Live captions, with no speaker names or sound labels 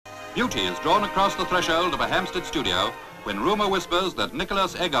Beauty is drawn across the threshold of a Hampstead studio when rumour whispers that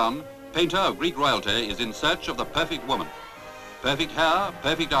Nicholas Egon, painter of Greek royalty, is in search of the perfect woman. Perfect hair,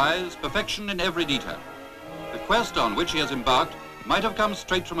 perfect eyes, perfection in every detail. The quest on which he has embarked might have come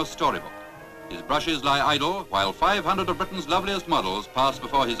straight from a storybook. His brushes lie idle while 500 of Britain's loveliest models pass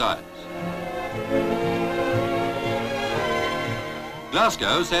before his eyes.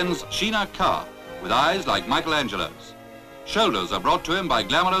 Glasgow sends Sheena Kerr with eyes like Michelangelo's. Shoulders are brought to him by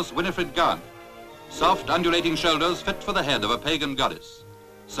glamorous Winifred Gowan. Soft, undulating shoulders fit for the head of a pagan goddess.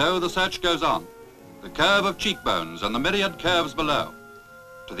 So the search goes on. The curve of cheekbones and the myriad curves below.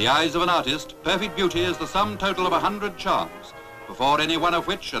 To the eyes of an artist, perfect beauty is the sum total of 100 charms, before any one of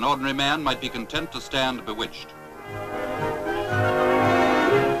which an ordinary man might be content to stand bewitched.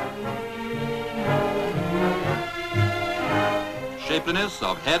 Shapeliness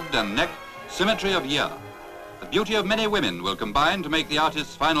of head and neck, symmetry of ear. The beauty of many women will combine to make the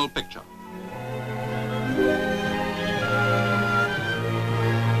artist's final picture.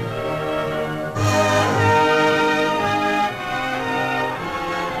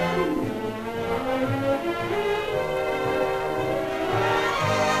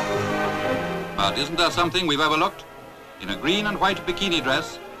 But isn't there something we've overlooked? In a green and white bikini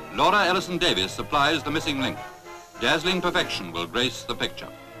dress, Ellison Davies supplies the missing link. Dazzling perfection will grace the picture.